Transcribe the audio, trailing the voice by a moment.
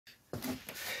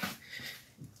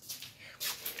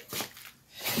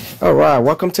All right,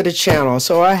 welcome to the channel.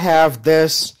 So I have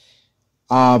this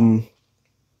cabin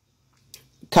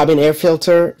air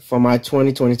filter for my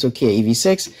 2022 Kia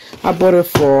EV6. I bought it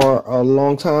for a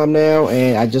long time now,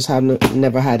 and I just have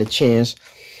never had a chance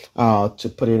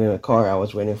to put it in a car. I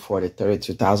was waiting for the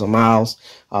 32,000 miles.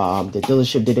 The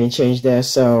dealership didn't change that,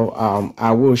 so I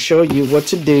will show you what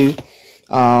to do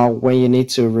when you need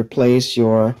to replace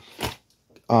your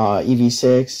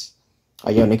EV6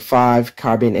 Ioniq 5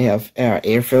 carbon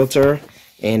air filter,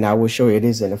 and I will show you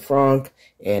this in the front,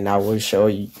 and I will show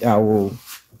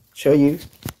you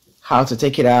how to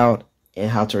take it out and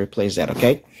how to replace that.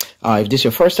 Okay, if this is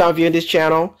your first time viewing this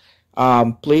channel,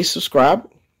 please subscribe.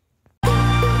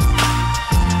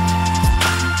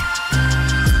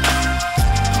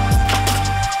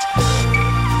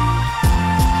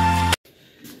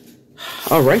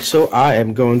 All right, so I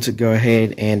am going to go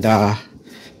ahead and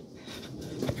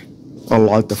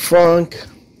unlock the front.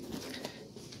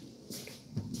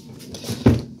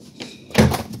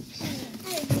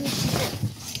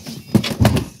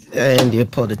 And you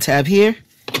pull the tab here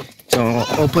to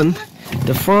open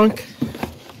the front.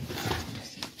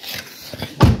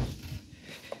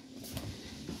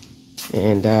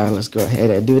 And let's go ahead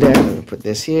and do that. Let me put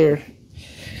this here.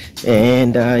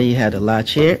 And you have the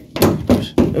latch here.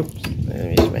 Oops, let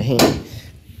me use my hand.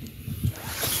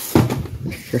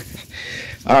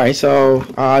 Alright, so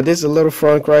this is a little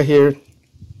front right here.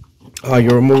 You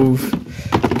remove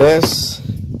this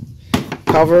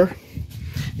cover,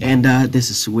 and this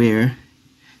is where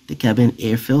the cabin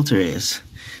air filter is.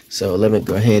 So let me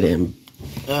go ahead and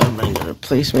bring the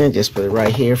replacement. Just put it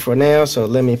right here for now. So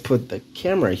let me put the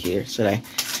camera here so that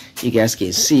you guys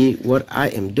can see what I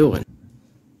am doing.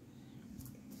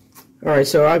 Alright,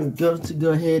 so I'm going to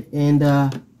go ahead and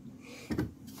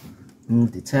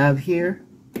move the tab here.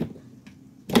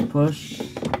 Push.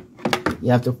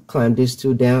 You have to climb these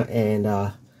two down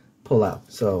and pull out.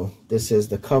 So this is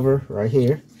the cover right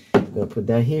here. I'm gonna put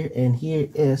that here, and here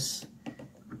is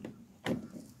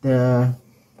the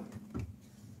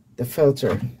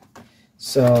filter.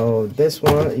 So this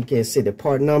one, you can see the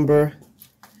part number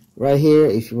right here.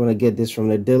 If you want to get this from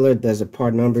the dealer, there's a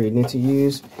part number you need to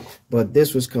use, but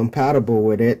this was compatible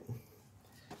with it.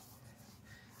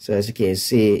 So as you can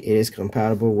see, it is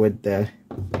compatible with the.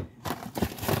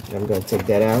 I'm going to take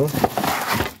that out,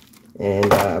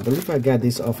 and I believe I got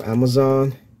this off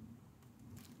Amazon.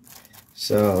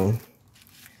 So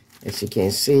as you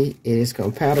can see, it is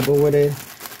compatible with it.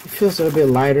 It feels a little bit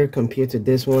lighter compared to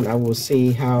this one. I will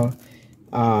see how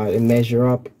it measure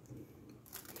up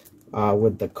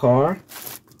with the car.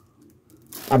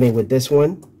 I mean with this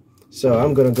one. So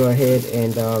I'm going to go ahead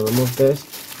and remove this.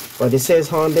 But it says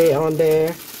Hyundai on there.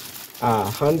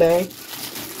 Hyundai.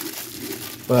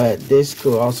 But this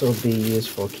could also be used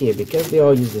for Kia because they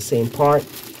all use the same part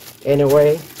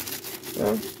anyway.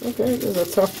 Okay, there's a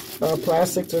tough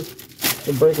plastic to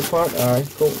break apart. All right,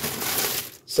 cool.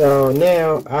 So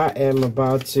now I am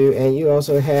about to, and you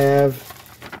also have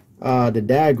the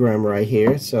diagram right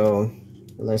here. So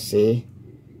let's see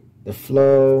the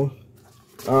flow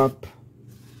up,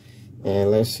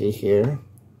 and let's see here.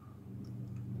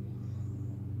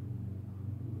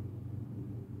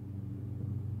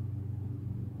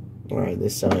 All right,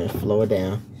 this side flow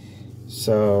down.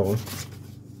 So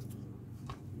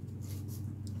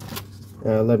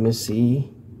let me see.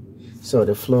 So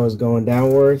the flow is going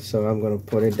downward, so I'm going to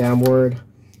put it downward.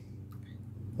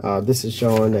 This is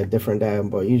showing a different diagram,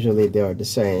 but usually they are the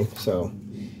same. So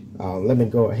let me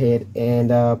go ahead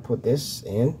and put this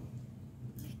in.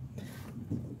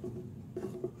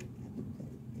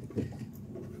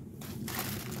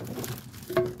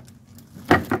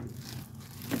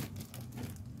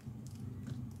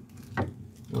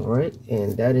 All right,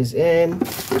 and that is in.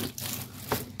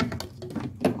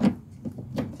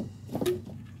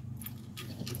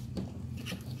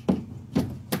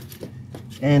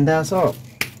 And that's all.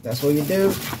 That's what you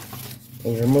do.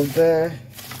 And you remove the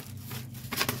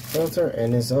filter,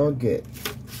 and it's all good.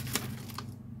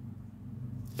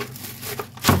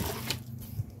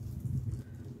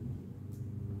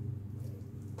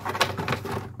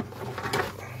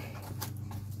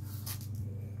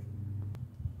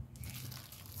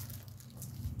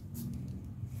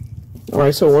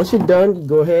 Alright, so once you're done,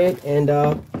 go ahead and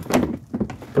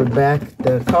put back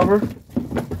the cover.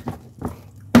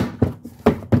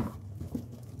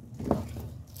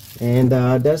 And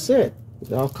that's it.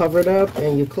 It's all covered up,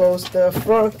 and you close the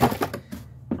front,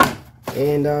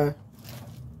 and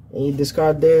you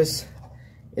discard this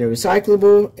in a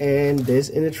recyclable and this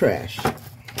in the trash.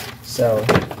 So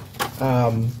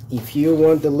if you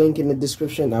want the link in the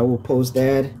description, I will post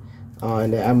that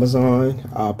on the Amazon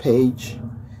page.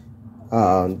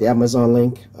 the Amazon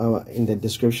link in the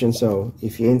description. So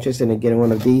if you're interested in getting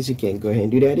one of these, you can go ahead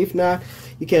and do that. If not,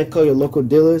 you can call your local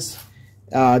dealership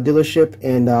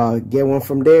and get one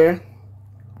from there.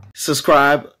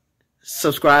 Subscribe,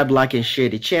 like, and share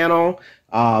the channel.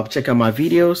 Check out my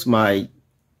videos, my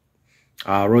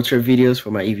road trip videos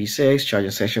for my EV6, charging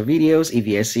session videos,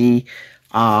 EVSE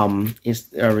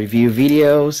review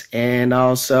videos, and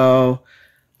also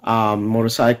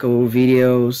motorcycle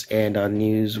videos and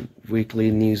weekly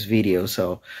news videos.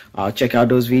 So check out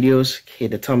those videos,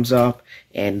 hit the thumbs up,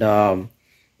 and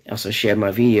also share my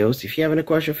videos. If you have any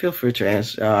question, feel free to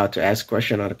ask a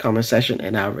question on the comment section,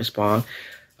 and I'll respond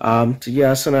to you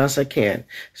as soon as I can.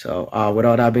 So with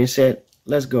all that being said,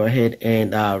 let's go ahead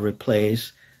and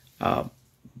replace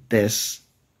this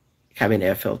cabin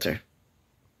air filter.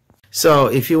 So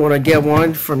if you want to get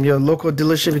one from your local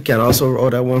dealership, you can also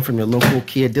order one from your local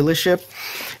Kia dealership.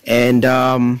 And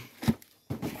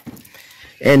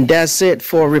that's it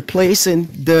for replacing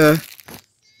the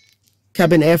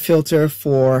cabin air filter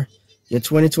for your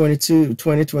 2022,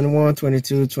 2021,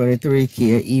 22, 23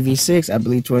 Kia EV6. I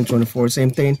believe 2024,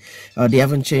 same thing. They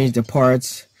haven't changed the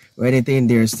parts or anything.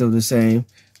 They're still the same.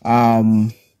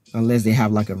 Unless they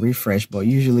have like a refresh, but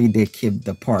usually they keep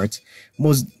the parts.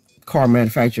 Most car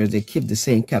manufacturers, they keep the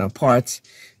same kind of parts.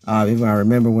 Even I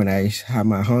remember when I had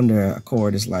my Honda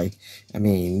Accord, it's like, I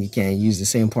mean, you can't use the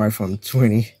same part from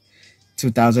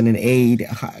 2008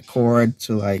 Accord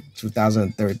to like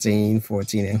 2013,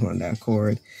 14 and Honda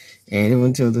Accord. And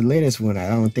even to the latest one, I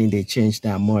don't think they changed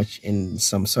that much in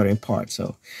some certain parts.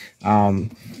 So,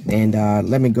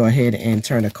 let me go ahead and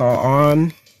turn the car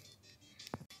on.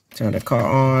 Turn the car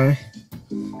on,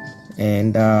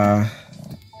 and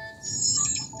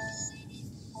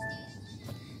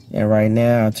right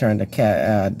now I turn the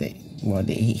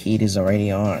the heat is already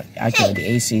on. Actually, the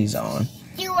AC is on.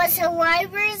 You want some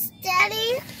wipers,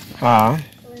 Daddy? Huh?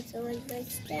 You want some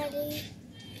wipers, Daddy?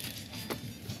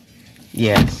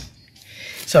 Yes.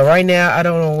 So right now I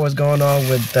don't know what's going on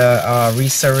with the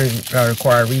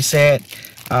required reset.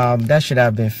 That should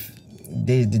have been.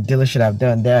 The dealer should have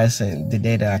done that, and the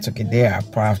day that I took it there, I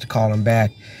probably have to call them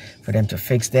back for them to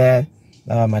fix that.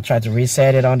 I tried to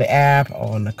reset it on the app,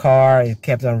 on the car. It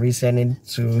kept on resetting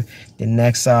to the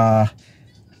next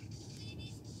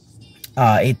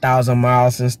 8,000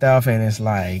 miles and stuff, and it's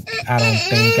like, I don't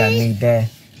think I need that.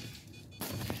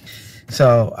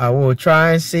 So I will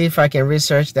try and see if I can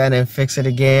research that and fix it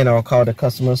again, or call the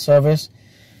customer service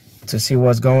to see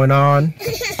what's going on.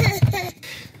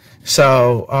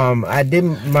 So I did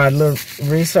my little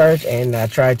research and I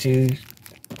tried to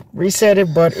reset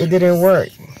it, but it didn't work.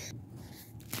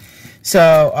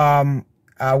 So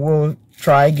I will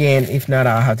try again. If not,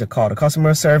 I'll have to call the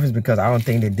customer service, because I don't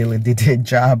think the dealer did their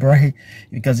job right.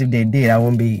 Because if they did, I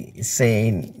wouldn't be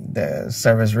saying the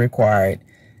service required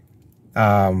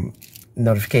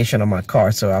notification on my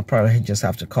car. So I'll probably just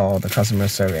have to call the customer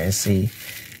service and see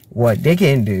what they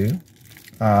can do.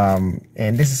 And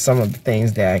this is some of the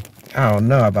things that I don't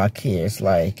know about Kia. It's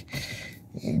like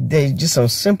they just a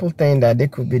simple thing that they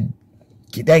could be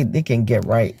they can get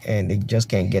right, and they just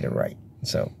can't get it right.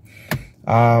 So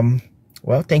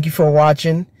well, thank you for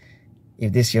watching.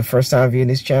 If this is your first time viewing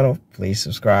this channel, please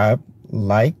subscribe,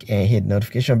 like, and hit the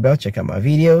notification bell. Check out my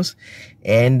videos,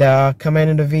 and comment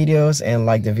in the videos and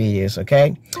like the videos.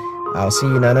 Okay, I'll see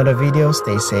you in another video.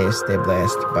 Stay safe, stay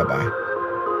blessed. Bye bye.